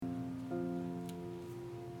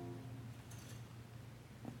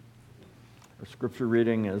Our scripture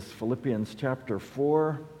reading is Philippians chapter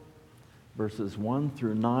 4, verses 1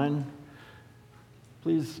 through 9.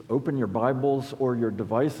 Please open your Bibles or your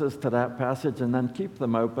devices to that passage and then keep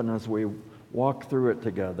them open as we walk through it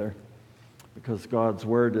together, because God's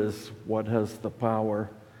Word is what has the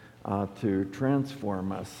power to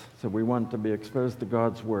transform us. So we want to be exposed to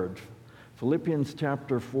God's Word. Philippians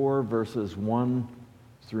chapter 4, verses 1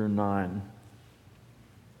 through 9.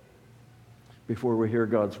 Before we hear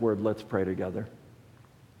God's Word, let's pray together.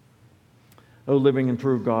 O living and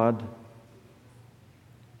true God,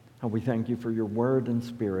 how we thank you for your Word and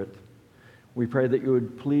Spirit. We pray that you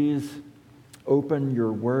would please open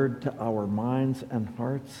your Word to our minds and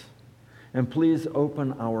hearts, and please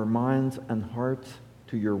open our minds and hearts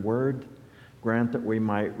to your Word. Grant that we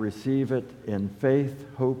might receive it in faith,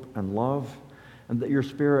 hope, and love, and that your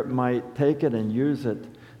Spirit might take it and use it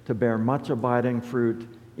to bear much abiding fruit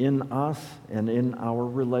in us and in our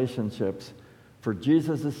relationships. For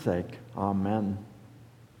Jesus' sake, amen.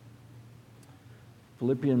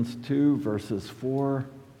 Philippians 2, verses 4,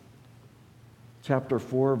 chapter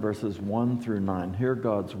 4, verses 1 through 9. Hear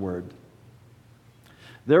God's word.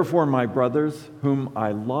 Therefore, my brothers, whom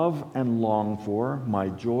I love and long for, my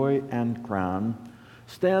joy and crown,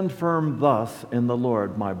 stand firm thus in the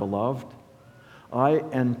Lord, my beloved. I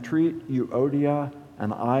entreat Euodia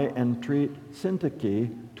and I entreat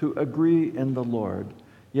Syntyche to agree in the Lord.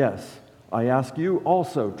 Yes, I ask you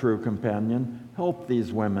also, true companion, help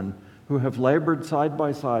these women who have labored side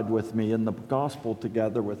by side with me in the gospel,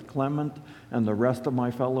 together with Clement and the rest of my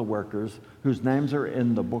fellow workers, whose names are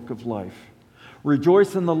in the book of life.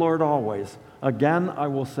 Rejoice in the Lord always. Again, I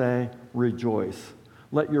will say, rejoice.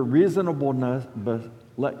 Let your reasonableness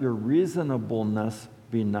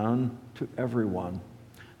be known to everyone.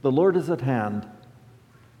 The Lord is at hand.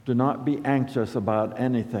 Do not be anxious about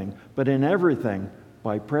anything, but in everything,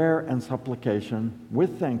 by prayer and supplication,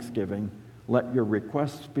 with thanksgiving, let your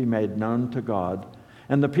requests be made known to God,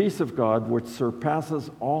 and the peace of God, which surpasses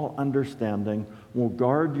all understanding, will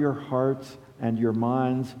guard your hearts and your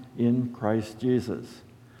minds in Christ Jesus.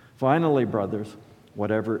 Finally, brothers,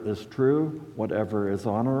 whatever is true, whatever is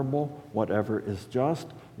honorable, whatever is just,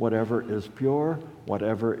 whatever is pure,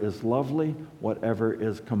 whatever is lovely, whatever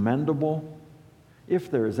is commendable, if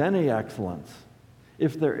there is any excellence,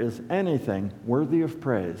 if there is anything worthy of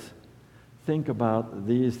praise, think about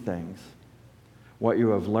these things. What you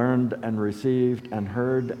have learned and received and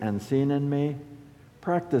heard and seen in me,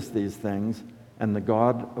 practice these things, and the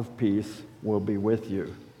God of peace will be with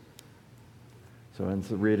you. So ends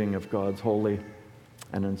the reading of God's holy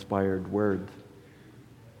and inspired word.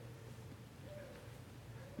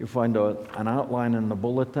 You'll find an outline in the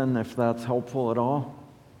bulletin if that's helpful at all.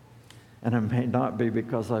 And it may not be,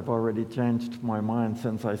 because I've already changed my mind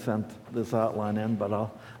since I sent this outline in, but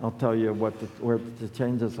I'll tell you where the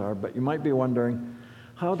changes are. But you might be wondering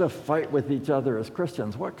how to fight with each other as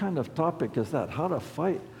Christians. What kind of topic is that? How to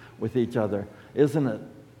fight with each other? Isn't it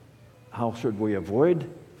how should we avoid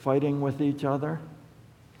fighting with each other?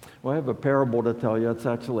 Well, I have a parable to tell you. It's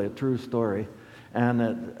actually a true story.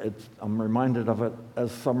 And I'm reminded of it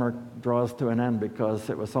as summer draws to an end,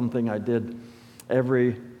 because it was something I did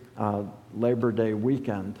every Labor Day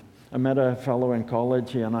weekend. I met a fellow in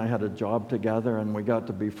college. He and I had a job together, and we got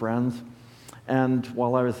to be friends. And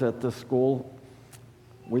while I was at this school,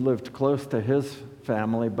 we lived close to his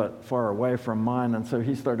family, but far away from mine. And so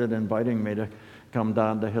he started inviting me to come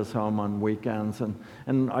down to his home on weekends.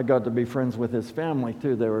 And I got to be friends with his family,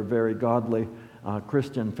 too. They were a very godly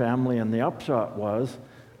Christian family. And the upshot was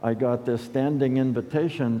I got this standing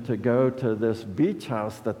invitation to go to this beach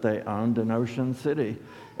house that they owned in Ocean City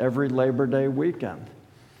every Labor Day weekend.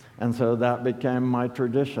 And so that became my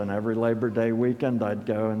tradition. Every Labor Day weekend, I'd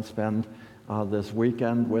go and spend this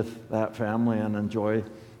weekend with that family and enjoy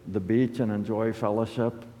the beach and enjoy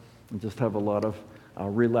fellowship and just have a lot of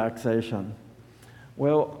relaxation.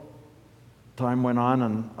 Well, time went on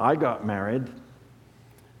and I got married,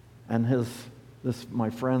 and my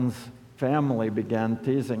friend's family began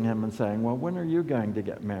teasing him and saying, well, when are you going to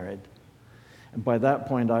get married? And by that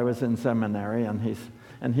point, I was in seminary,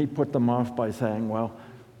 and he put them off by saying, well,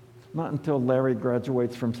 not until Larry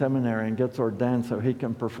graduates from seminary and gets ordained so he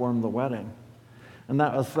can perform the wedding. And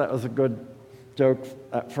that was a good joke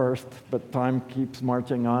at first, but time keeps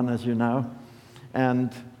marching on, as you know.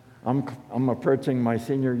 And I'm approaching my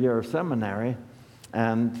senior year of seminary,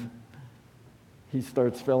 and he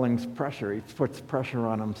starts feeling pressure. He puts pressure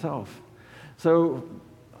on himself. So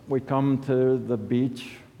we come to the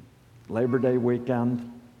beach Labor Day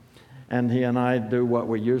weekend, and he and I do what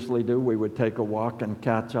we usually do. We would take a walk and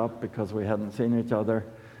catch up, because we hadn't seen each other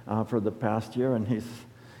for the past year. And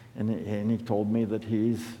And he told me that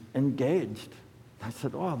he's engaged. I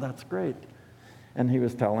said, oh, that's great. And he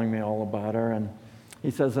was telling me all about her. And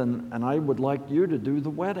he says, and I would like you to do the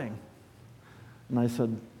wedding. And I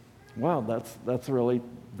said, wow, that's really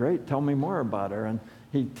great. Tell me more about her. And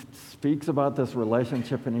he speaks about this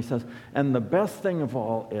relationship, and he says, and the best thing of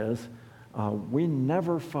all is we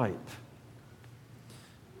never fight.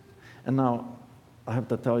 And now, I have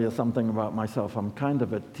to tell you something about myself. I'm kind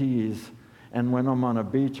of a tease. And when I'm on a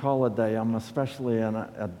beach holiday, I'm especially in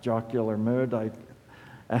a jocular mood.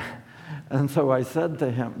 And so I said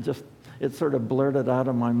to him, it sort of blurted out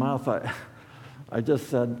of my mouth. I just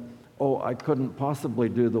said, oh, I couldn't possibly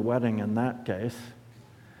do the wedding in that case.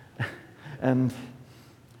 And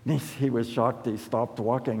he was shocked. He stopped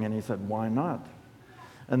walking, and he said, why not?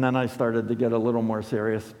 And then I started to get a little more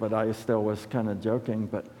serious, but I still was kind of joking.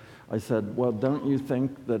 But I said, well, don't you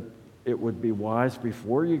think that it would be wise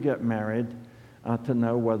before you get married to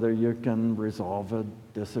know whether you can resolve a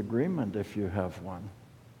disagreement if you have one?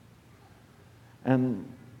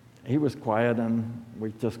 And he was quiet, and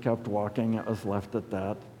we just kept walking. It was left at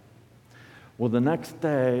that. Well, the next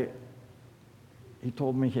day, he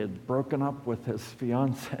told me he had broken up with his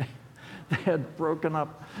fiancée. They had broken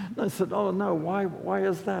up. And I said, oh, no, why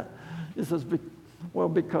is that? He says, well,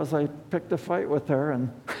 because I picked a fight with her,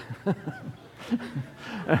 and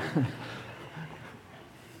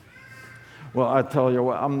well, I tell you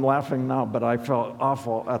what, I'm laughing now, but I felt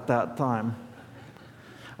awful at that time.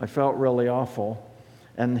 I felt really awful,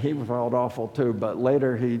 and he felt awful too, but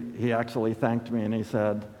later he actually thanked me, and he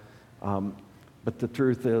said, but the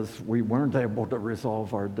truth is we weren't able to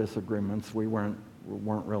resolve our disagreements. We weren't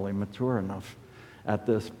really mature enough at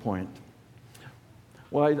this point.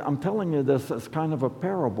 Well, I'm telling you this as kind of a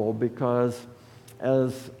parable because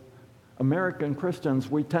as American Christians,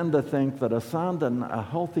 we tend to think that a sound and a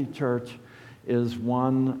healthy church is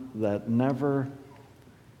one that never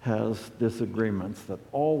has disagreements, that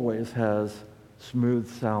always has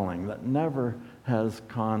smooth sailing, that never has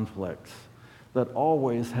conflicts, that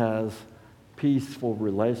always has peaceful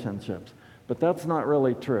relationships. But that's not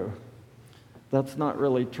really true. That's not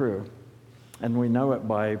really true. And we know it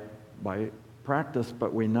by practice,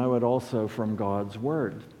 but we know it also from God's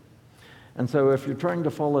Word. And so if you're trying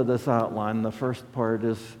to follow this outline, the first part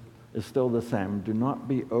is still the same. Do not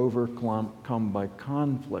be overcome by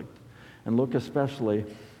conflict. And look especially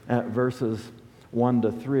at verses 1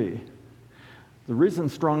 to 3. The reason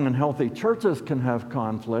strong and healthy churches can have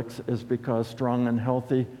conflicts is because strong and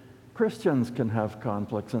healthy Christians can have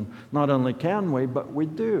conflicts. And not only can we, but we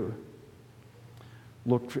do.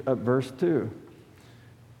 Look at verse 2.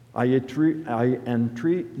 I entreat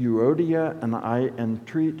Euodia and I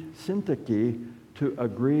entreat Syntyche to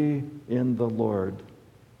agree in the Lord.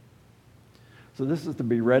 So this is to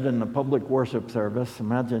be read in the public worship service.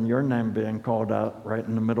 Imagine your name being called out right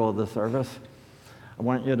in the middle of the service. I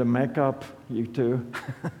want you to make up, you two,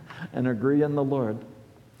 and agree in the Lord.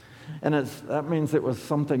 And that means it was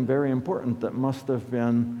something very important that must have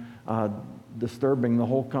been disturbing the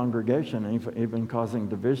whole congregation, even causing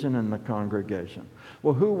division in the congregation.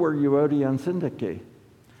 Well, who were Euodia and Syntyche?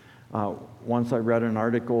 Once I read an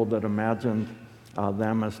article that imagined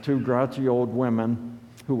them as two grouchy old women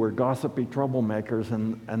who were gossipy troublemakers,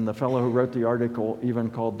 and the fellow who wrote the article even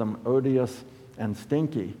called them odious and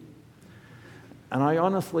stinky. And I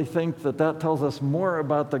honestly think that tells us more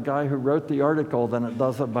about the guy who wrote the article than it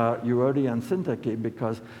does about Euodia and Syntyche,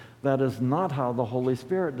 because that is not how the Holy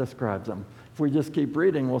Spirit describes them. If we just keep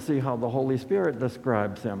reading, we'll see how the Holy Spirit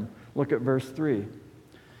describes him. Look at verse 3.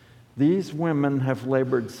 These women have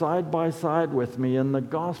labored side by side with me in the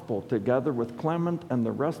gospel, together with Clement and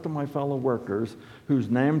the rest of my fellow workers, whose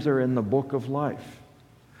names are in the book of life.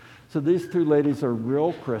 So these two ladies are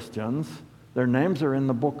real Christians. Their names are in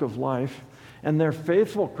the book of life. And they're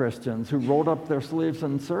faithful Christians who rolled up their sleeves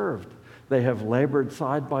and served. They have labored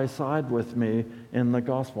side by side with me in the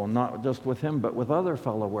gospel, not just with him, but with other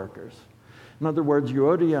fellow workers. In other words,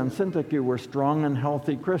 Euodia and Syntyche were strong and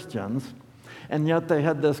healthy Christians, and yet they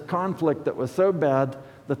had this conflict that was so bad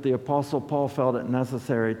that the Apostle Paul felt it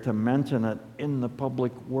necessary to mention it in the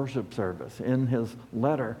public worship service, in his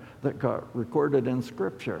letter that got recorded in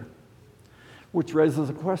Scripture. Which raises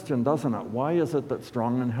a question, doesn't it? Why is it that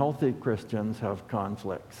strong and healthy Christians have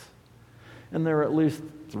conflicts? And there are at least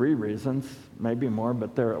three reasons, maybe more,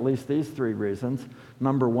 but there are at least these three reasons.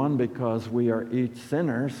 Number one, because we are each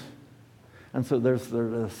sinners. And so there's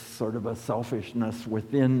sort of a selfishness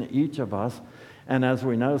within each of us. And as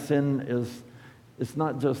we know, sin is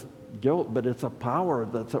not just guilt, but it's a power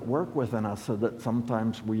that's at work within us, so that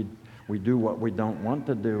sometimes we we do what we don't want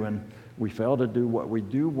to do, and we fail to do what we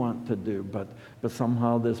do want to do, but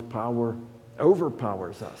somehow this power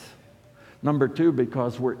overpowers us. Number two,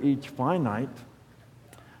 because we're each finite,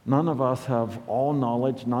 none of us have all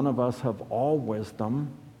knowledge, none of us have all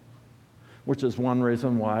wisdom, which is one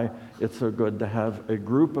reason why it's so good to have a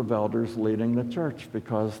group of elders leading the church,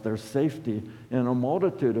 because there's safety in a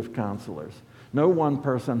multitude of counselors. No one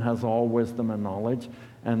person has all wisdom and knowledge,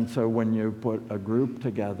 and so when you put a group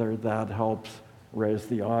together, that helps raise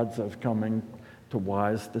the odds of coming to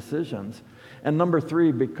wise decisions. And number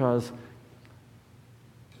three, because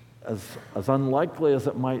as unlikely as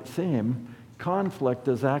it might seem, conflict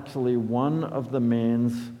is actually one of the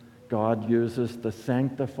means God uses to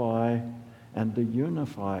sanctify and to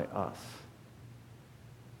unify us.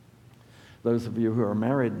 Those of you who are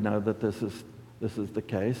married know that this is the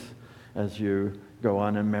case. As you go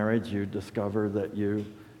on in marriage, you discover that you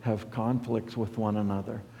have conflicts with one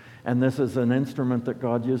another. And this is an instrument that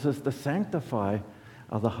God uses to sanctify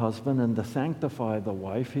the husband and to sanctify the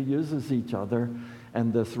wife. He uses each other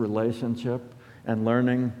and this relationship and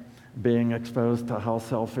learning, being exposed to how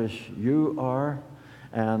selfish you are,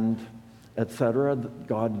 and etc.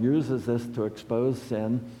 God uses this to expose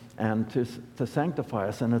sin and to sanctify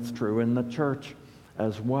us, and it's true in the church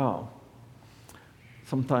as well.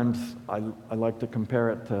 Sometimes I like to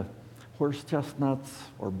compare it to horse chestnuts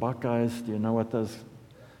or buckeyes. Do you know what those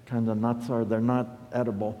kind of nuts are? They're not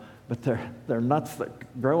edible, but they're nuts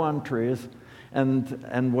that grow on trees,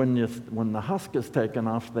 and when the husk is taken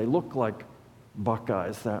off, they look like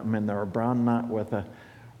buckeyes. I mean, they're a brown nut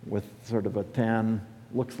with sort of a tan,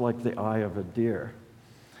 looks like the eye of a deer.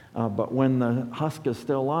 But when the husk is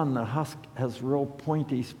still on, the husk has real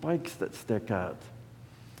pointy spikes that stick out.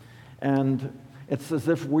 And it's as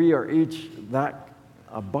if we are each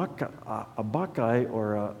a buckeye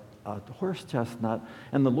or a horse chestnut,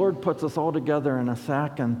 and the Lord puts us all together in a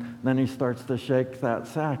sack, and then he starts to shake that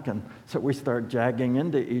sack, and so we start jagging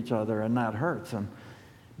into each other, and that hurts.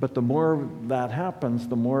 But the more that happens,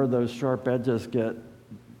 the more those sharp edges get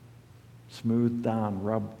smoothed down,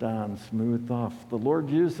 rubbed down, smoothed off. The Lord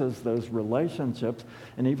uses those relationships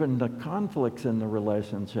and even the conflicts in the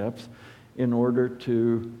relationships in order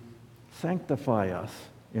to sanctify us,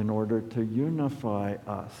 in order to unify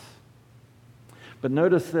us. But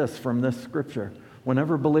notice this from this scripture.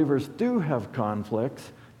 Whenever believers do have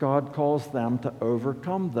conflicts, God calls them to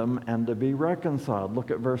overcome them and to be reconciled.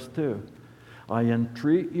 Look at verse 2. I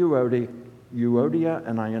entreat Euodia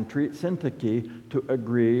and I entreat Syntyche to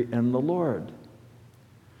agree in the Lord.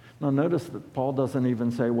 Now notice that Paul doesn't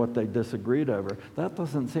even say what they disagreed over. That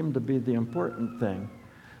doesn't seem to be the important thing.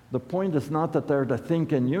 The point is not that they're to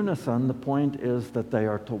think in unison. The point is that they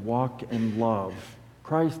are to walk in love,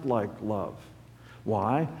 Christ-like love.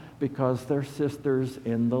 Why? Because they're sisters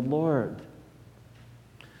in the Lord.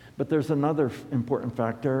 But there's another important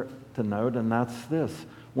factor to note, and that's this.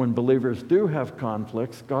 When believers do have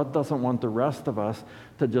conflicts, God doesn't want the rest of us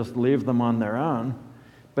to just leave them on their own,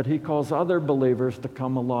 but he calls other believers to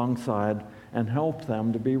come alongside and help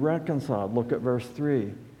them to be reconciled. Look at verse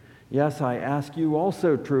 3. Yes, I ask you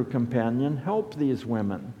also, true companion, help these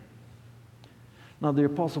women. Now, the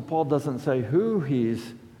Apostle Paul doesn't say who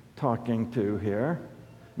he's talking to here.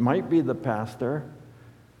 Might be the pastor.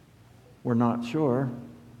 We're not sure.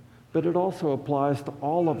 But it also applies to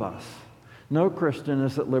all of us. No Christian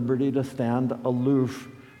is at liberty to stand aloof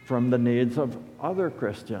from the needs of other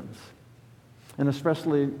Christians, and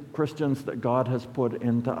especially Christians that God has put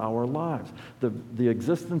into our lives. The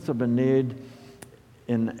existence of a need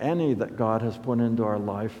in any that God has put into our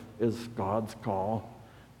life is God's call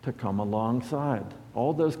to come alongside.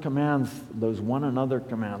 All those commands, those one another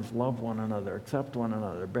commands, love one another, accept one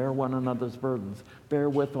another, bear one another's burdens, bear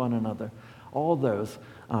with one another, all those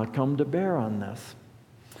come to bear on this.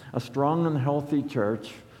 A strong and healthy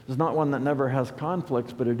church is not one that never has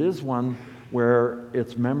conflicts, but it is one where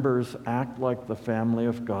its members act like the family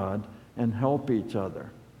of God and help each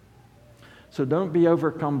other. So don't be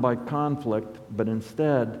overcome by conflict, but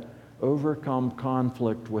instead overcome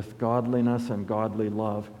conflict with godliness and godly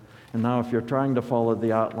love. And now if you're trying to follow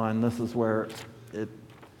the outline, this is where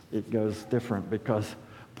it goes different, because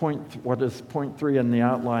what is point 3 in the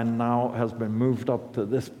outline now has been moved up to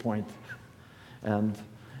this point,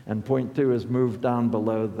 and point 2 is moved down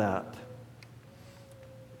below that.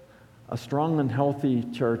 A strong and healthy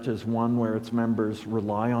church is one where its members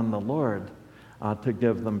rely on the Lord to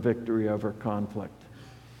give them victory over conflict.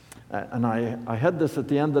 And I had this at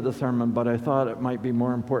the end of the sermon, but I thought it might be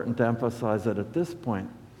more important to emphasize it at this point.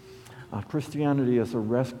 Christianity is a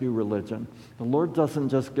rescue religion. The Lord doesn't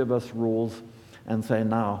just give us rules and say,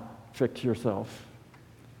 now, fix yourself.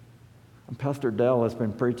 Pastor Dale has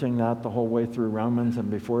been preaching that the whole way through Romans, and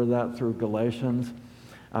before that through Galatians.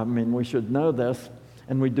 I mean, we should know this,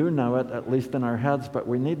 and we do know it, at least in our heads, but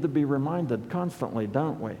we need to be reminded constantly,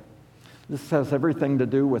 don't we? This has everything to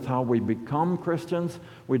do with how we become Christians.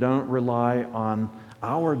 We don't rely on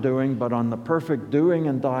our doing, but on the perfect doing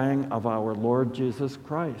and dying of our Lord Jesus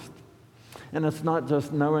Christ. And it's not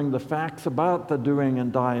just knowing the facts about the doing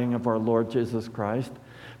and dying of our Lord Jesus Christ,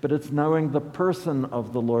 but it's knowing the person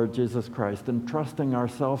of the Lord Jesus Christ and trusting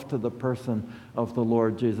ourselves to the person of the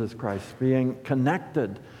Lord Jesus Christ, being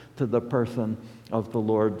connected to the person of the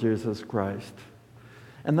Lord Jesus Christ.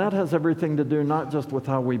 And that has everything to do not just with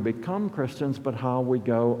how we become Christians, but how we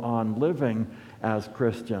go on living as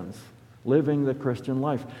Christians, living the Christian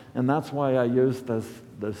life. And that's why I use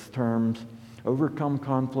these terms, overcome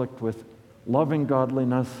conflict with loving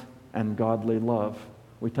godliness and godly love.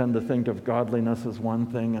 We tend to think of godliness as one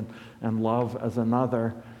thing and love as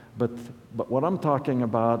another, but what I'm talking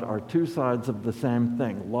about are two sides of the same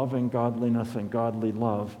thing. Loving godliness and godly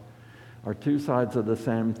love are two sides of the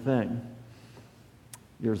same thing.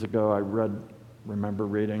 Years ago, I remember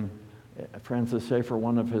reading Francis Schaeffer,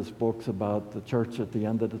 one of his books about the church at the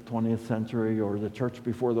end of the 20th century, or the church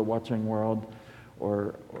before the watching world,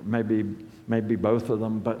 or maybe both of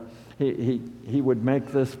them, but he would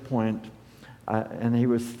make this point. And he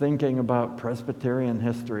was thinking about Presbyterian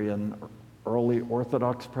history and early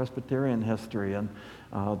Orthodox Presbyterian history and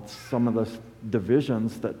some of the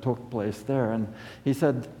divisions that took place there. And he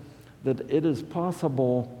said that it is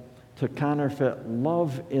possible to counterfeit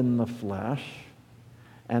love in the flesh,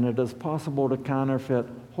 and it is possible to counterfeit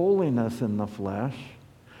holiness in the flesh,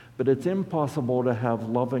 but it's impossible to have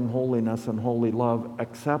loving holiness and holy love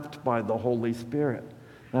except by the Holy Spirit.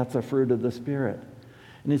 That's a fruit of the Spirit.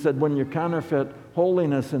 And he said, when you counterfeit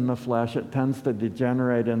holiness in the flesh, it tends to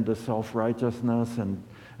degenerate into self-righteousness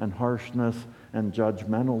and harshness and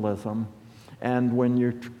judgmentalism. And when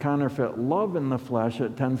you counterfeit love in the flesh,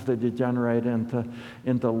 it tends to degenerate into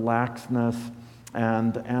laxness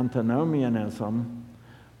and antinomianism.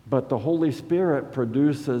 But the Holy Spirit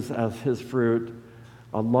produces as his fruit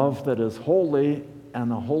a love that is holy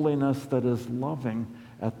and a holiness that is loving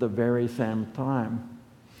at the very same time.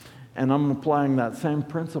 And I'm applying that same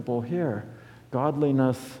principle here.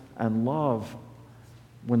 Godliness and love,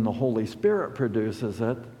 when the Holy Spirit produces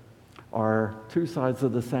it, are two sides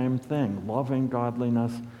of the same thing, loving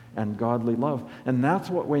godliness and godly love. And that's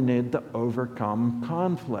what we need to overcome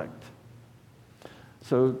conflict.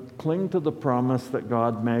 So cling to the promise that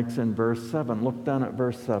God makes in verse 7. Look down at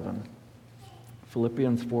verse 7.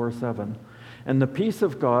 Philippians 4:7. And the peace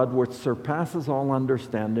of God, which surpasses all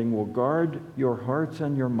understanding, will guard your hearts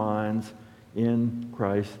and your minds in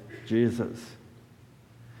Christ Jesus.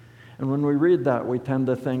 And when we read that, we tend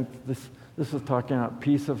to think this is talking about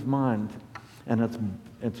peace of mind, and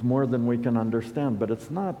it's more than we can understand. But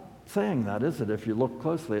it's not saying that, is it? If you look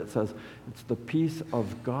closely, it says it's the peace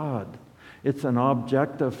of God. It's an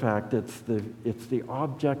objective fact. It's the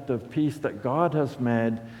objective peace that God has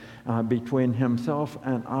made between himself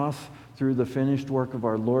and us through the finished work of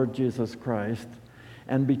our Lord Jesus Christ,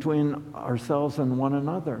 and between ourselves and one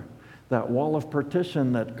another. That wall of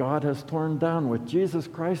partition that God has torn down with Jesus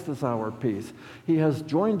Christ as our peace. He has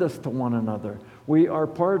joined us to one another. We are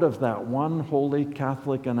part of that one holy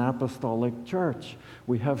Catholic and Apostolic Church.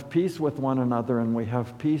 We have peace with one another and we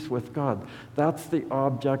have peace with God. That's the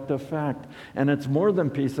objective fact. And it's more than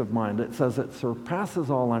peace of mind. It says it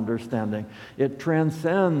surpasses all understanding. It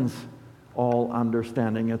transcends all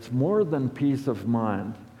understanding. It's more than peace of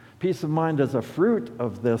mind. Peace of mind is a fruit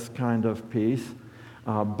of this kind of peace,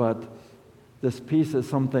 but this peace is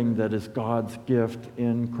something that is God's gift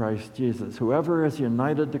in Christ Jesus. Whoever is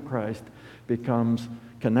united to Christ becomes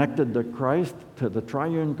connected to Christ, to the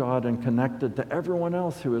triune God, and connected to everyone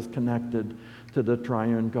else who is connected to the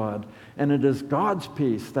triune God. And it is God's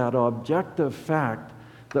peace, that objective fact,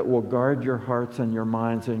 that will guard your hearts and your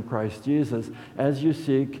minds in Christ Jesus as you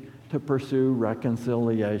seek to pursue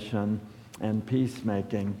reconciliation and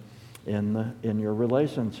peacemaking in your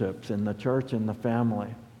relationships, in the church, in the family.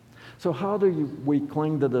 So how do we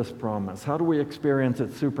cling to this promise? How do we experience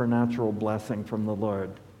its supernatural blessing from the Lord?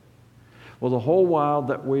 Well, the whole while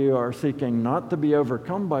that we are seeking not to be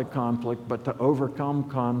overcome by conflict, but to overcome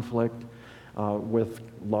conflict with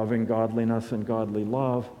loving godliness and godly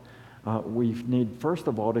love, we need, first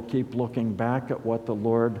of all, to keep looking back at what the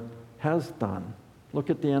Lord has done. Look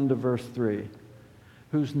at the end of verse 3.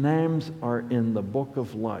 Whose names are in the book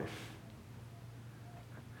of life.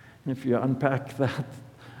 And if you unpack that,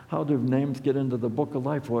 how do names get into the book of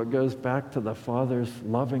life? Well, it goes back to the Father's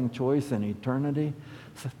loving choice in eternity,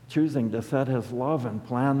 choosing to set his love and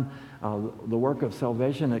plan The work of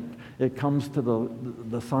salvation, it comes to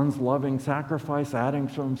the Son's loving sacrifice, adding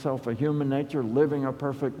to himself a human nature, living a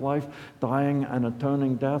perfect life, dying an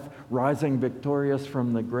atoning death, rising victorious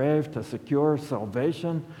from the grave to secure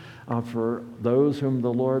salvation for those whom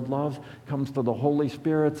the Lord loves. Comes to the Holy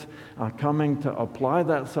Spirit's coming to apply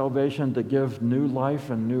that salvation to give new life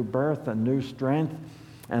and new birth and new strength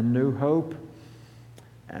and new hope,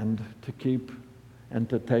 and to keep and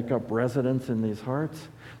to take up residence in these hearts.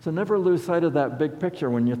 So never lose sight of that big picture.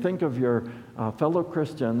 When you think of your fellow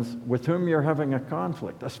Christians with whom you're having a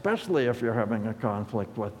conflict, especially if you're having a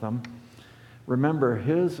conflict with them, remember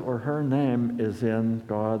his or her name is in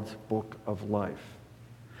God's book of life.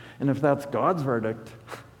 And if that's God's verdict,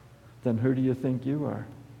 then who do you think you are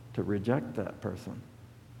to reject that person?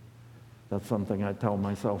 That's something I tell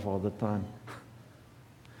myself all the time.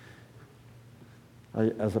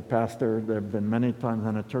 As a pastor, there have been many times,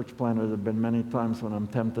 and a church planter, there have been many times when I'm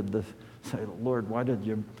tempted to say, Lord, why did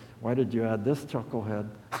you add this chucklehead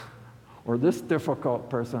or this difficult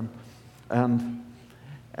person? And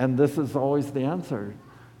this is always the answer.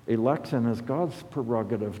 Election is God's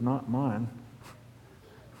prerogative, not mine.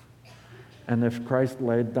 And if Christ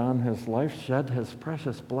laid down his life, shed his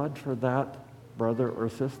precious blood for that brother or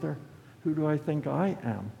sister, who do I think I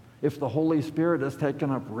am? If the Holy Spirit has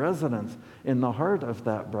taken up residence in the heart of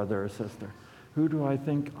that brother or sister, who do I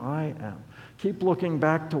think I am? Keep looking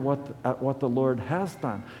back to what the Lord has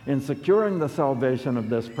done in securing the salvation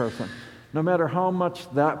of this person. No matter how much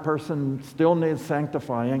that person still needs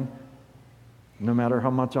sanctifying, no matter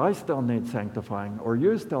how much I still need sanctifying or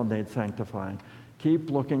you still need sanctifying,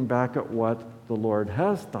 keep looking back at what the Lord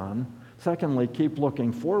has done. Secondly, keep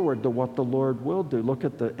looking forward to what the Lord will do. Look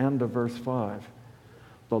at the end of verse 5.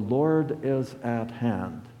 The Lord is at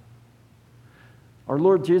hand. Our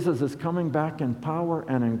Lord Jesus is coming back in power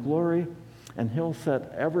and in glory, and he'll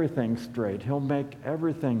set everything straight. He'll make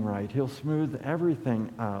everything right. He'll smooth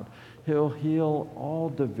everything out. He'll heal all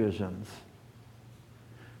divisions.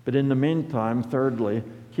 But in the meantime, thirdly,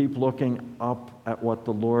 keep looking up at what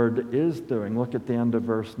the Lord is doing. Look at the end of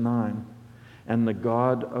verse 9. And the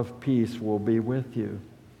God of peace will be with you.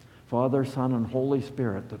 Father, Son, and Holy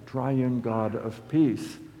Spirit, the triune God of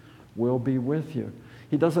peace, will be with you.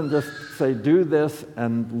 He doesn't just say, do this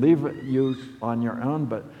and leave you on your own,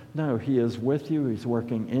 but no, he is with you. He's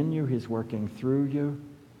working in you. He's working through you.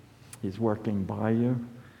 He's working by you.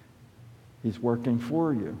 He's working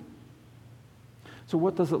for you. So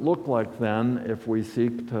what does it look like then if we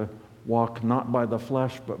seek to walk not by the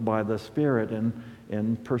flesh but by the Spirit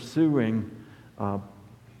in pursuing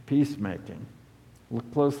peacemaking?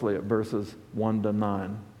 Look closely at verses 1 to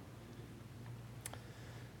 9.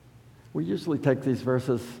 We usually take these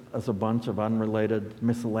verses as a bunch of unrelated,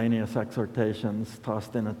 miscellaneous exhortations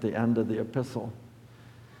tossed in at the end of the epistle.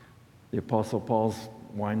 The Apostle Paul's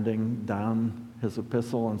winding down his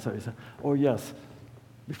epistle, and so he said, oh yes,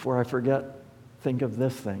 before I forget, think of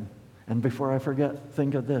this thing. And before I forget,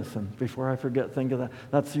 think of this. And before I forget, think of that.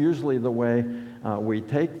 That's usually the way we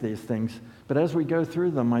take these things. But as we go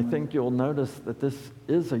through them, I think you'll notice that this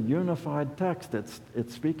is a unified text.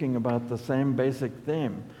 It's speaking about the same basic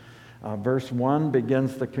theme. Verse 1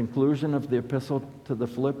 begins the conclusion of the epistle to the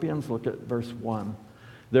Philippians. Look at verse 1.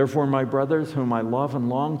 Therefore, my brothers, whom I love and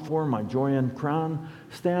long for, my joy and crown,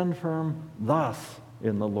 stand firm thus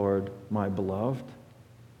in the Lord, my beloved.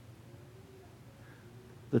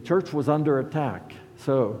 The church was under attack.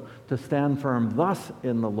 So to stand firm thus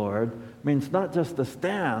in the Lord means not just to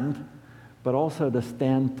stand, but also to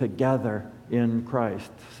stand together in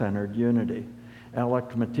Christ-centered unity.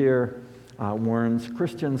 Alec Matier warns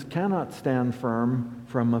Christians cannot stand firm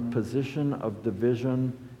from a position of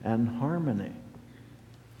division and harmony.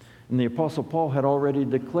 And the Apostle Paul had already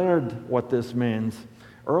declared what this means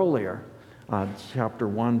earlier, chapter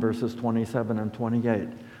 1, verses 27 and 28.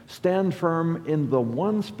 Stand firm in the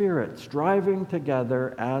one Spirit, striving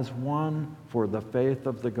together as one for the faith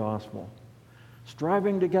of the gospel.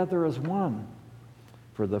 Striving together as one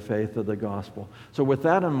for the faith of the gospel. So with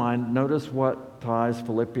that in mind, notice what ties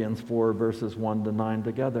Philippians 4, verses 1 to 9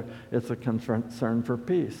 together. It's a concern for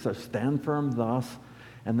peace. So stand firm thus.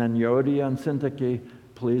 And then Euodia and Syntyche,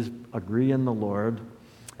 please agree in the Lord.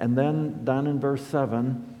 And then down in verse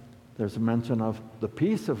 7, there's a mention of the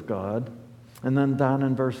peace of God. And then down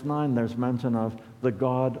in verse 9, there's mention of the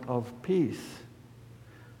God of peace.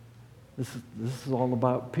 This is all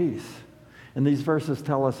about peace. And these verses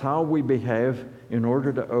tell us how we behave in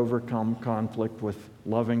order to overcome conflict with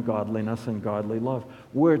loving godliness and godly love,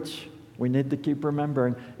 which we need to keep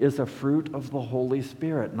remembering is a fruit of the Holy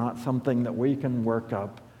Spirit, not something that we can work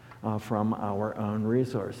up from our own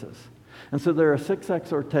resources. And so there are 6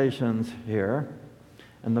 exhortations here,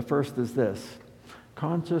 and the first is this: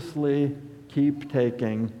 consciously keep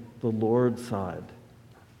taking the Lord's side.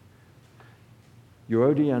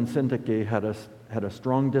 Euodia and Syntyche had a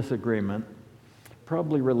strong disagreement,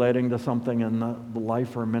 probably relating to something in the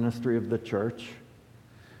life or ministry of the church.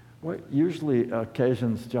 What usually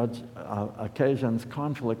occasions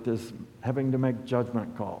conflict is having to make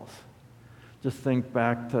judgment calls. Just think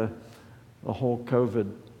back to the whole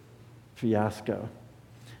COVID fiasco.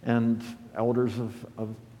 And elders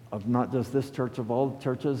of not just this church, of all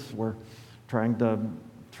churches, were trying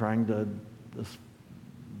to just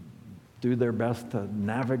do their best to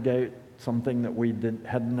navigate something that we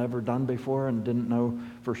had never done before and didn't know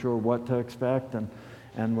for sure what to expect.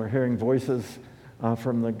 And we're hearing voices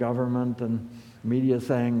from the government and media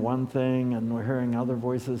saying one thing, and we're hearing other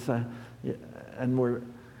voices say,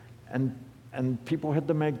 and people had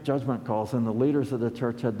to make judgment calls, and the leaders of the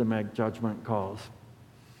church had to make judgment calls.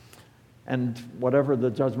 And whatever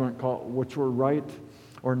the judgment call, which were right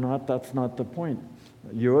or not, that's not the point.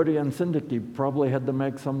 Euodia and Syntyche probably had to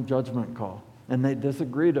make some judgment call, and they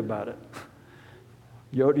disagreed about it.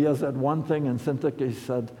 Euodia said one thing, and Syntyche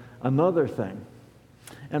said another thing.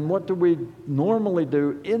 And what do we normally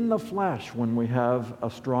do in the flesh when we have a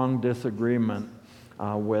strong disagreement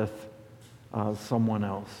with someone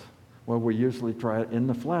else? Well, we usually try, in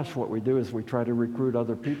the flesh, what we do is we try to recruit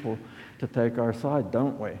other people to take our side,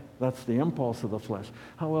 don't we? That's the impulse of the flesh.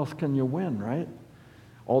 How else can you win, right?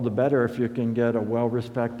 All the better if you can get a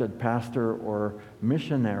well-respected pastor or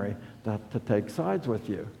missionary to take sides with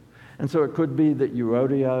you. And so it could be that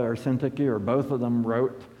Euodia or Syntyche or both of them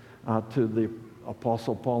wrote to the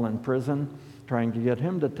Apostle Paul in prison, trying to get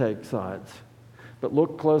him to take sides. But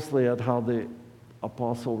look closely at how the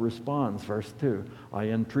apostle responds. Verse 2, I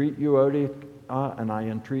entreat Euodia and I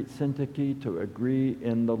entreat Syntyche to agree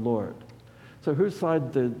in the Lord. So whose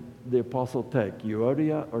side did the apostle take,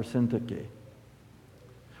 Euodia or Syntyche?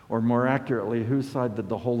 Or more accurately, whose side did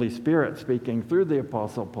the Holy Spirit speaking through the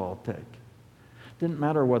apostle Paul take? Didn't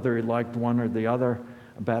matter whether he liked one or the other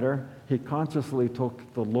better. He consciously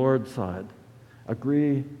took the Lord's side.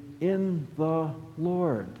 Agree in the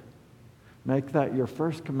Lord. Make that your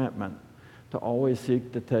first commitment, to always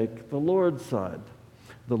seek to take the Lord's side.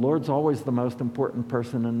 The Lord's always the most important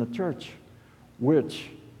person in the church, which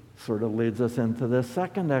sort of leads us into this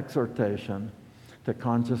second exhortation, to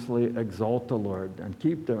consciously exalt the Lord and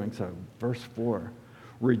keep doing so. Verse 4,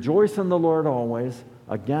 rejoice in the Lord always.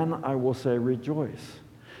 Again, I will say rejoice.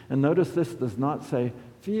 And notice this does not say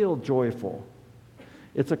feel joyful.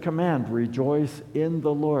 It's a command, rejoice in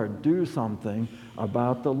the Lord. Do something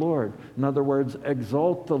about the Lord. In other words,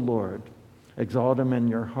 exalt the Lord. Exalt him in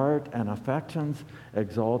your heart and affections.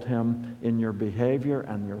 Exalt him in your behavior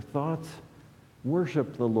and your thoughts.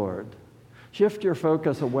 Worship the Lord. Shift your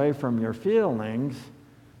focus away from your feelings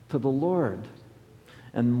to the Lord.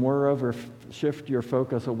 And moreover, shift your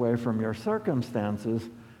focus away from your circumstances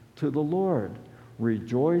to the Lord.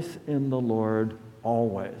 Rejoice in the Lord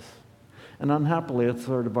always. And unhappily, it's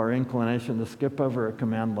sort of our inclination to skip over a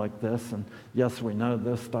command like this. And yes, we know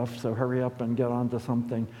this stuff, so hurry up and get on to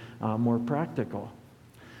something more practical.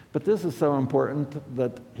 But this is so important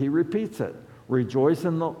that he repeats it. Rejoice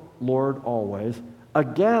in the Lord always.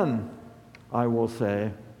 Again, I will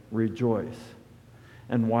say, rejoice.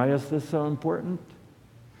 And why is this so important?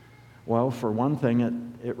 Well, for one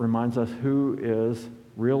thing, it reminds us who is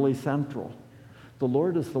really central. The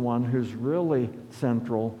Lord is the one who's really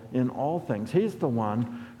central in all things. He's the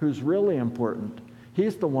one who's really important.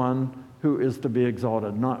 He's the one who is to be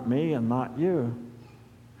exalted, not me and not you.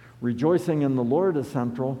 Rejoicing in the Lord is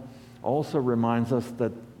central. Also reminds us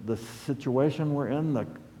that the situation we're in,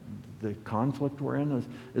 the conflict we're in,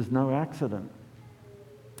 is no accident.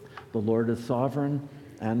 The Lord is sovereign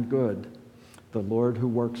and good. The Lord who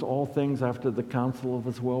works all things after the counsel of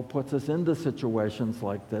his will puts us into situations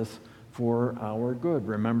like this for our good.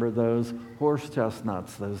 Remember those horse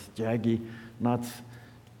chestnuts, those jaggy nuts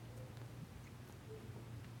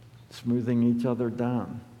smoothing each other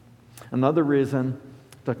down. Another reason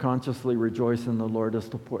to consciously rejoice in the Lord is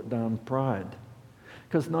to put down pride.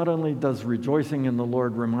 Because not only does rejoicing in the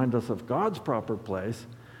Lord remind us of God's proper place,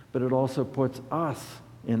 but it also puts us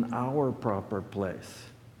in our proper place.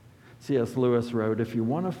 C.S. Lewis wrote, if you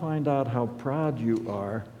want to find out how proud you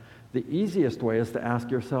are, the easiest way is to ask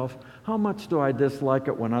yourself, how much do I dislike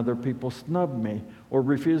it when other people snub me, or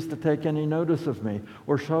refuse to take any notice of me,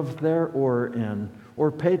 or shove their oar in,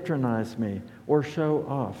 or patronize me, or show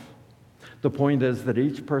off? The point is that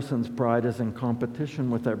each person's pride is in competition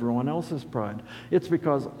with everyone else's pride. It's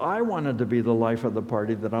because I wanted to be the life of the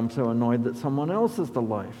party that I'm so annoyed that someone else is the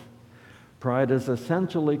life. Pride is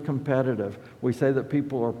essentially competitive. We say that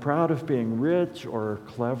people are proud of being rich or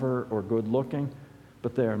clever or good-looking,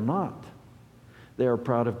 but they are not. They are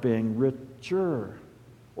proud of being richer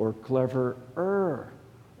or cleverer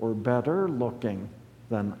or better-looking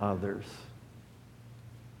than others.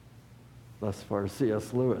 Thus far,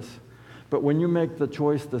 C.S. Lewis. But when you make the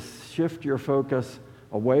choice to shift your focus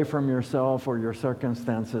away from yourself or your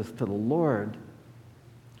circumstances to the Lord,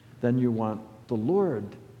 then you want the Lord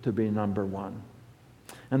to be number one.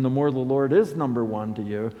 And the more the Lord is number one to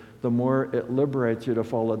you, the more it liberates you to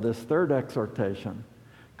follow this third exhortation.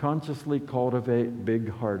 Consciously cultivate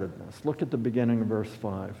big-heartedness. Look at the beginning of verse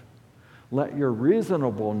 5. Let your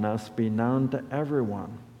reasonableness be known to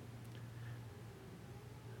everyone.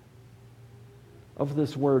 Of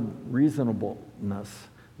this word reasonableness,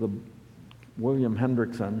 William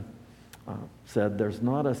Hendrickson said, there's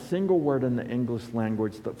not a single word in the English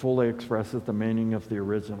language that fully expresses the meaning of the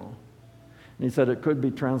original. And he said it could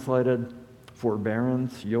be translated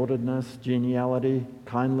forbearance, yieldedness, geniality,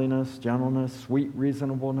 kindliness, gentleness, sweet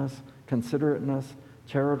reasonableness, considerateness,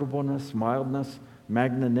 charitableness, mildness,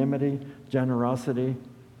 magnanimity, generosity.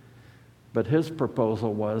 But his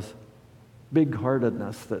proposal was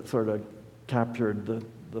big-heartedness that sort of captured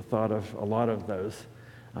the thought of a lot of those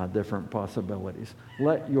different possibilities.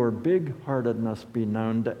 Let your big-heartedness be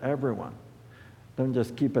known to everyone. Don't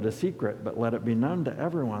just keep it a secret, but let it be known to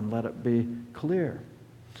everyone. Let it be clear.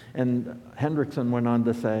 And Hendrickson went on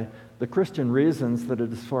to say, the Christian reasons that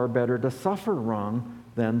it is far better to suffer wrong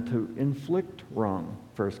than to inflict wrong.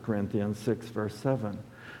 1 Corinthians 6, verse 7.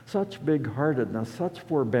 Such big-heartedness, such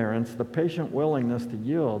forbearance, the patient willingness to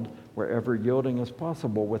yield wherever yielding is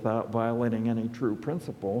possible without violating any true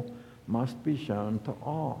principle, must be shown to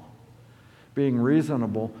all. Being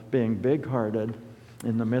reasonable, being big-hearted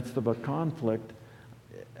in the midst of a conflict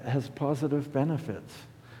has positive benefits,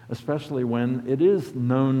 especially when it is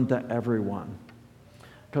known to everyone,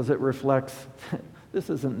 because it reflects this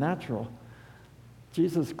isn't natural.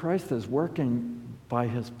 Jesus Christ is working by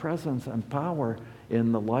his presence and power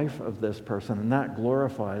in the life of this person, and that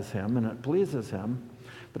glorifies him and it pleases him.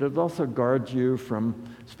 But it also guards you from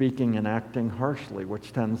speaking and acting harshly,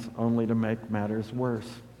 which tends only to make matters worse.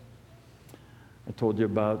 I told you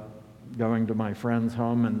about going to my friend's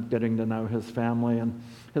home and getting to know his family, and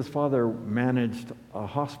his father managed a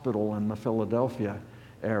hospital in the Philadelphia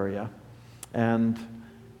area, and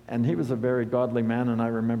he was a very godly man, and I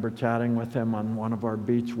remember chatting with him on one of our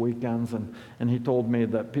beach weekends, and he told me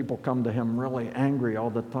that people come to him really angry all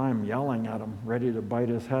the time, yelling at him, ready to bite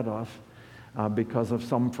his head off. Because of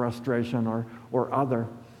some frustration or other.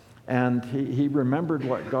 And he remembered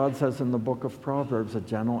what God says in the book of Proverbs, a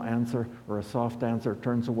gentle answer or a soft answer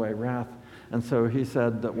turns away wrath. And so he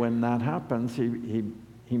said that when that happens,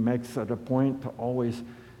 he makes it a point to always,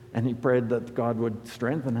 and he prayed that God would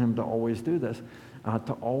strengthen him to always do this,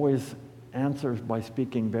 to always answer by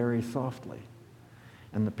speaking very softly.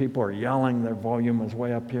 And the people are yelling, their volume is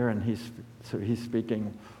way up here, and he's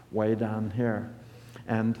speaking way down here.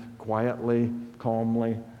 And quietly,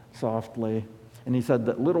 calmly, softly. And he said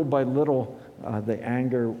that little by little, the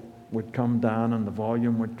anger would come down and the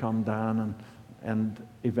volume would come down, and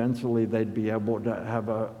eventually they'd be able to have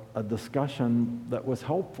a discussion that was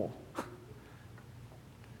helpful.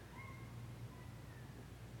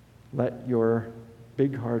 Let your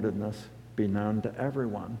big-heartedness be known to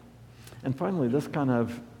everyone. And finally, this kind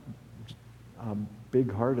of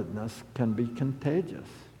big-heartedness can be contagious.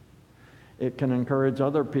 It can encourage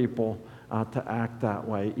other people to act that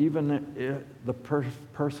way, even if the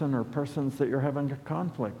person or persons that you're having a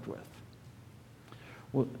conflict with.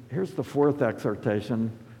 Well, here's the fourth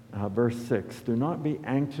exhortation, verse 6. Do not be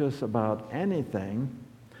anxious about anything,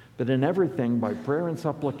 but in everything, by prayer and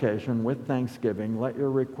supplication, with thanksgiving, let your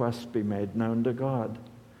requests be made known to God.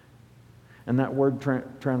 And that word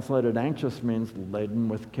translated anxious means laden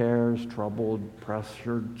with cares, troubled,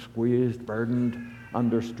 pressured, squeezed, burdened,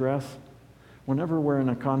 under stress. Whenever we're in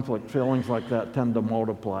a conflict, feelings like that tend to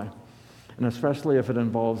multiply. And especially if it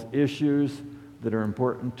involves issues that are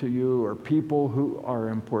important to you or people who are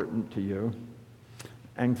important to you.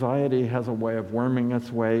 Anxiety has a way of worming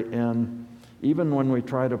its way in, even when we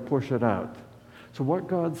try to push it out. So what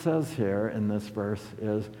God says here in this verse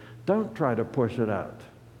is, don't try to push it out.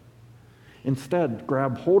 Instead,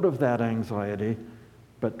 grab hold of that anxiety,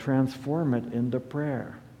 but transform it into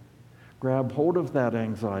prayer. Grab hold of that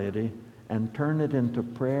anxiety and turn it into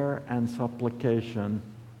prayer and supplication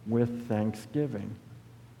with thanksgiving.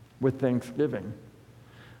 With thanksgiving.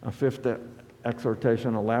 A fifth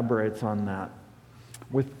exhortation elaborates on that.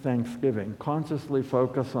 With thanksgiving. Consciously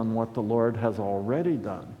focus on what the Lord has already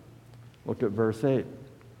done. Look at verse 8.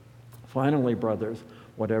 Finally, brothers,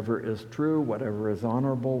 whatever is true, whatever is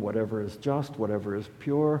honorable, whatever is just, whatever is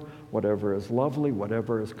pure, whatever is lovely,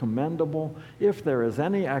 whatever is commendable, if there is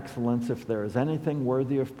any excellence, if there is anything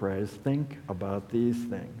worthy of praise, think about these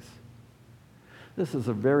things. This is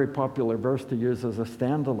a very popular verse to use as a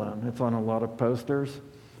standalone. It's on a lot of posters,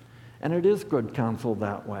 and it is good counsel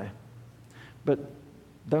that way. But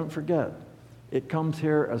don't forget, it comes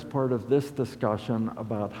here as part of this discussion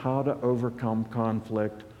about how to overcome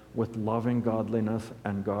conflict with loving godliness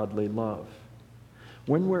and godly love.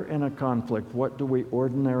 When we're in a conflict, what do we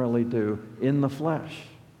ordinarily do in the flesh?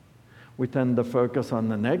 We tend to focus on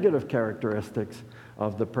the negative characteristics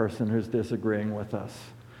of the person who's disagreeing with us.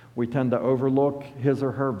 We tend to overlook his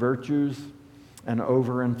or her virtues and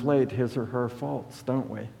overinflate his or her faults, don't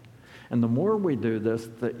we? And the more we do this,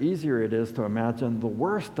 the easier it is to imagine the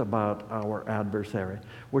worst about our adversary,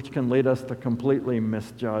 which can lead us to completely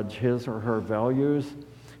misjudge his or her values,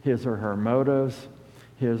 his or her motives,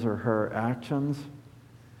 his or her actions.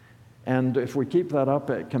 And if we keep that up,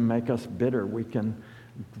 it can make us bitter. We can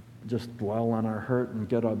just dwell on our hurt and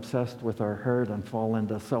get obsessed with our hurt and fall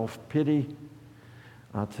into self-pity,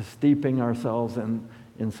 to steeping ourselves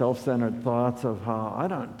in self-centered thoughts of how I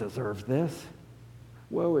don't deserve this.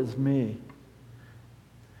 Woe is me.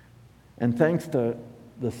 And thanks to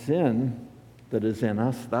the sin that is in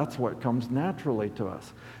us, that's what comes naturally to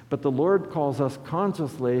us. But the Lord calls us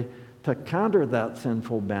consciously to counter that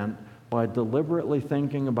sinful bent by deliberately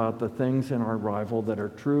thinking about the things in our rival that are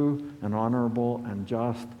true and honorable and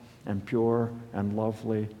just and pure and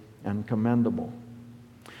lovely and commendable.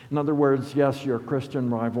 In other words, yes, your Christian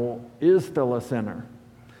rival is still a sinner.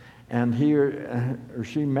 And he or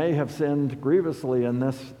she may have sinned grievously in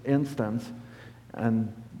this instance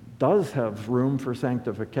and does have room for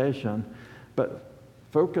sanctification, but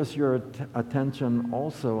focus your attention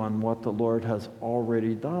also on what the Lord has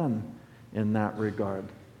already done in that regard.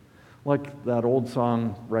 Like that old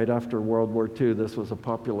song right after World War II, this was a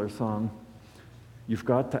popular song. You've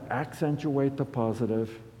got to accentuate the positive,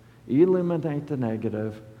 eliminate the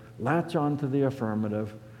negative, latch on to the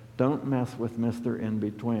affirmative, don't mess with Mr.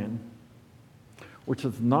 In-Between. Which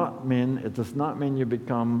does not mean you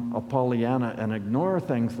become a Pollyanna and ignore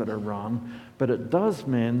things that are wrong, but it does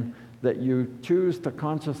mean that you choose to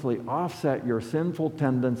consciously offset your sinful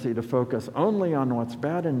tendency to focus only on what's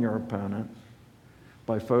bad in your opponent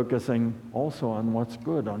by focusing also on what's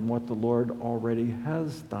good, on what the Lord already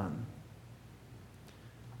has done.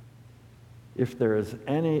 If there is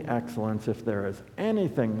any excellence, if there is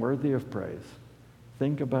anything worthy of praise,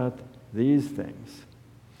 think about these things.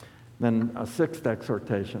 Then a sixth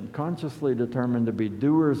exhortation, consciously determined to be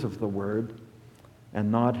doers of the word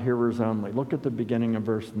and not hearers only. Look at the beginning of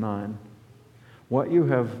verse 9. What you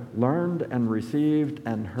have learned and received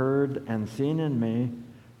and heard and seen in me,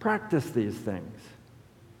 practice these things.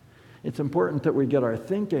 It's important that we get our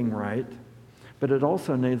thinking right, but it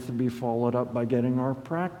also needs to be followed up by getting our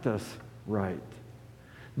practice right.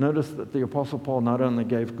 Notice that the Apostle Paul not only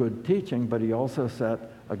gave good teaching, but he also set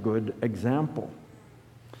a good example.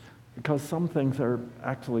 Because some things are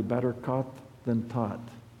actually better caught than taught.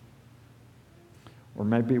 Or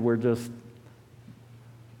maybe we're just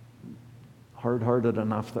hard-hearted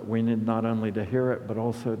enough that we need not only to hear it, but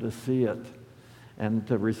also to see it and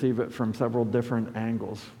to receive it from several different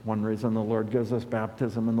angles. One reason the Lord gives us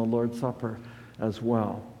baptism and the Lord's Supper as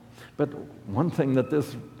well. But one thing that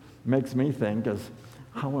this makes me think is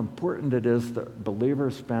how important it is that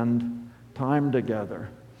believers spend time together,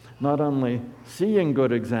 not only seeing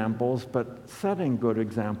good examples, but setting good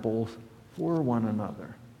examples for one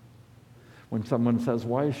another. When someone says,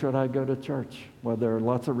 why should I go to church? Well, there are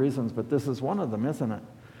lots of reasons, but this is one of them, isn't it?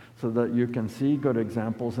 So that you can see good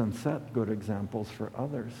examples and set good examples for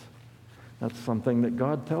others. That's something that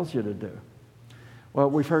God tells you to do. Well,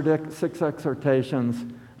 we've heard 6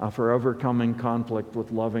 exhortations for overcoming conflict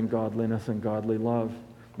with loving godliness and godly love.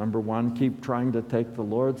 Number 1, keep trying to take the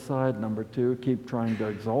Lord's side. Number 2, keep trying to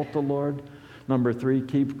exalt the Lord. Number 3,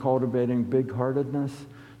 keep cultivating big-heartedness.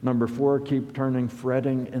 Number 4, keep turning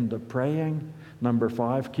fretting into praying. Number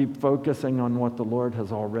 5, keep focusing on what the Lord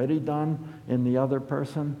has already done in the other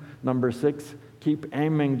person. Number 6, keep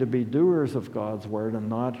aiming to be doers of God's word and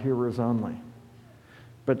not hearers only.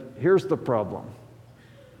 But here's the problem.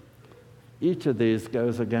 Each of these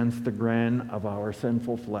goes against the grain of our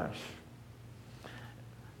sinful flesh.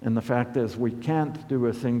 And the fact is, we can't do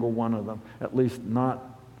a single one of them, at least not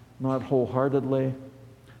wholeheartedly,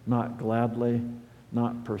 not gladly,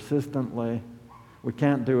 not persistently. We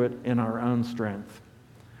can't do it in our own strength,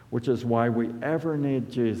 which is why we ever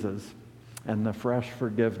need Jesus and the fresh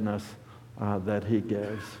forgiveness that he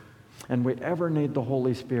gives. And we ever need the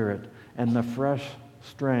Holy Spirit and the fresh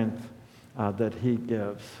strength that he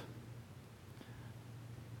gives.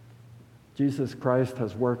 Jesus Christ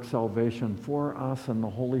has worked salvation for us, and the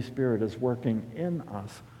Holy Spirit is working in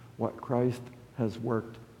us what Christ has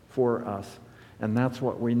worked for us. And that's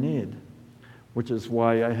what we need, which is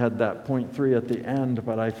why I had that point 3 at the end,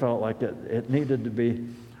 but I felt like it needed to be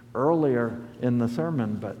earlier in the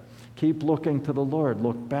sermon. But keep looking to the Lord.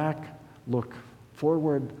 Look back, look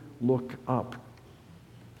forward, look up.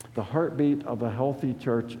 The heartbeat of a healthy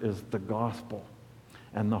church is the gospel.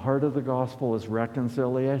 And the heart of the gospel is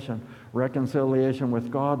reconciliation. Reconciliation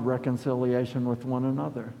with God, reconciliation with one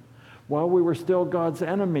another. While we were still God's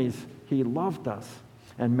enemies, he loved us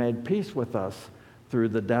and made peace with us through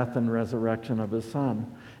the death and resurrection of his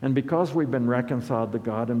Son. And because we've been reconciled to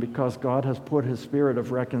God, and because God has put his spirit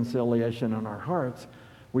of reconciliation in our hearts,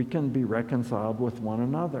 we can be reconciled with one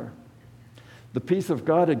another. The peace of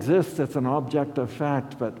God exists. It's an objective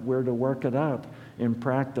fact, but we're to work it out in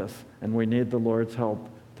practice, and we need the Lord's help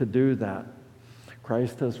to do that.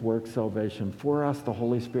 Christ has worked salvation for us. The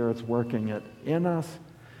Holy Spirit's working it in us,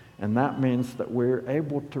 and that means that we're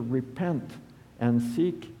able to repent and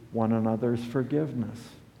seek one another's forgiveness.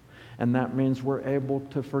 And that means we're able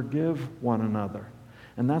to forgive one another.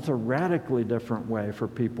 And that's a radically different way for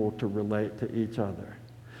people to relate to each other.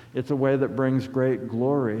 It's a way that brings great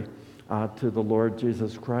glory to the Lord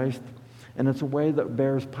Jesus Christ, and it's a way that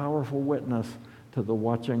bears powerful witness to the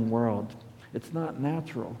watching world. It's not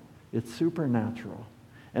natural, it's supernatural.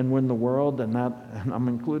 And when the world, and I'm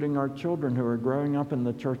including our children who are growing up in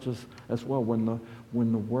the churches as well, when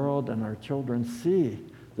the world and our children see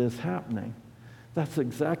this happening, that's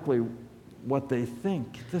exactly what they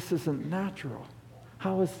think. This isn't natural.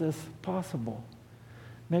 How is this possible?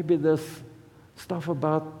 Maybe this stuff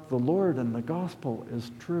about the Lord and the gospel is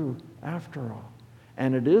true after all.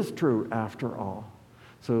 And it is true after all.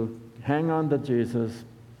 So hang on to Jesus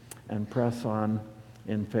and press on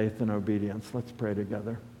in faith and obedience. Let's pray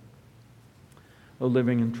together. O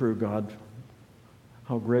living and true God,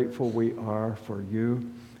 how grateful we are for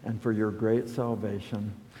you and for your great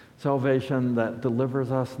salvation. Salvation that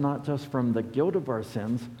delivers us not just from the guilt of our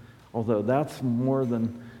sins, although that's more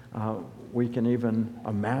than we can even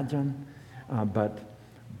imagine,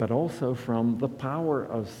 but also from the power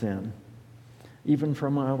of sin, even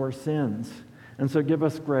from our sins. And so give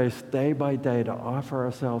us grace day by day to offer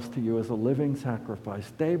ourselves to you as a living sacrifice,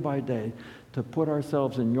 day by day to put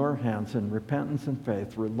ourselves in your hands in repentance and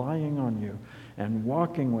faith, relying on you and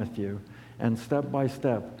walking with you, and step by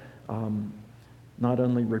step, not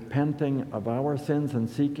only repenting of our sins and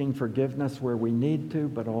seeking forgiveness where we need to,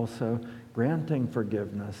 but also granting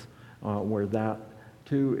forgiveness where that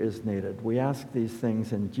too is needed. We ask these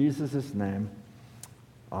things in Jesus' name.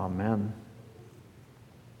 Amen.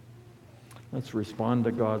 Let's respond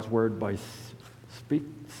to God's word by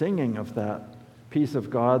singing of that peace of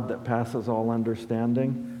God that passes all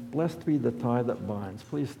understanding. Blessed be the tie that binds.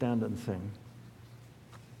 Please stand and sing.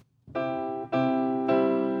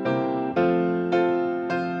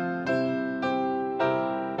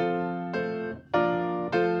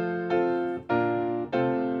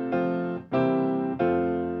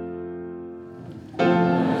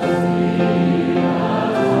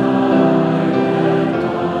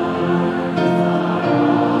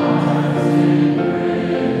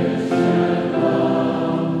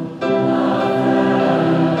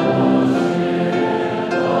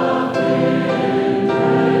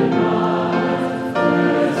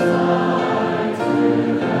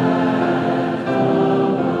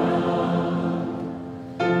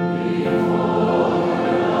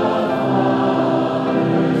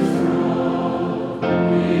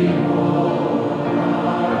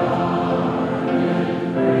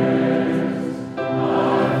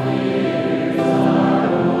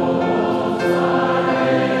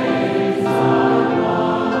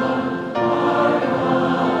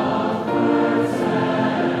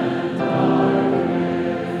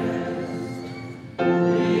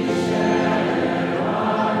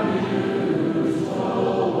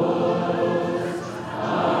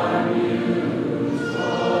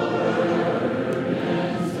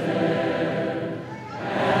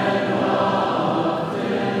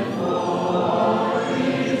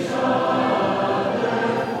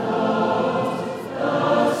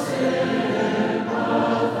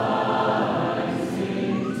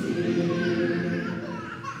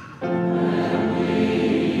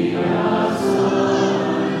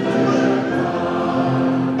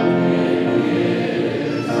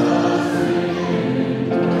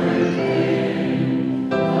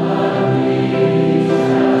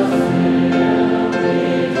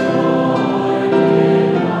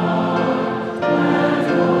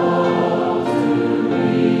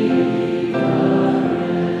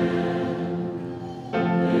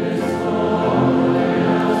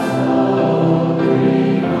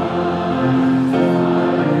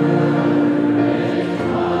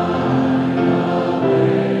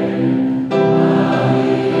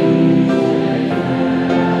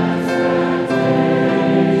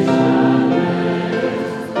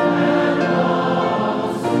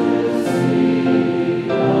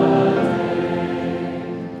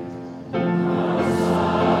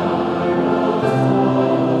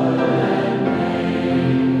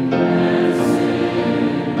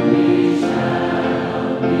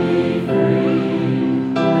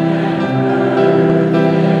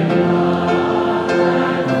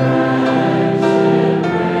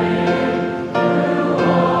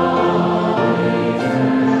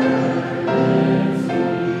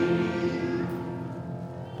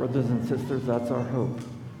 sisters, that's our hope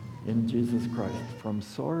in Jesus Christ. From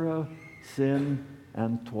sorrow, sin,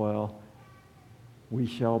 and toil, we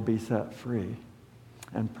shall be set free.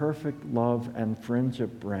 And perfect love and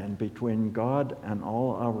friendship reign between God and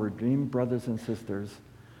all our redeemed brothers and sisters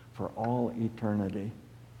for all eternity.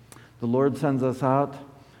 The Lord sends us out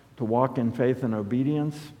to walk in faith and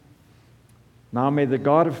obedience. Now may the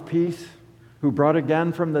God of peace, who brought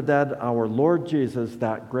again from the dead our Lord Jesus,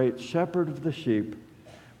 that great shepherd of the sheep,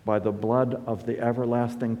 by the blood of the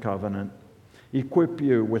everlasting covenant, equip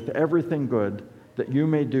you with everything good, that you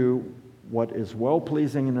may do what is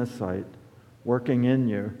well-pleasing in His sight, working in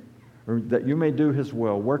you, or that you may do His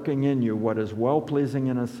will, working in you what is well-pleasing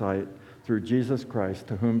in His sight, through Jesus Christ,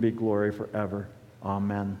 to whom be glory forever.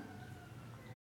 Amen.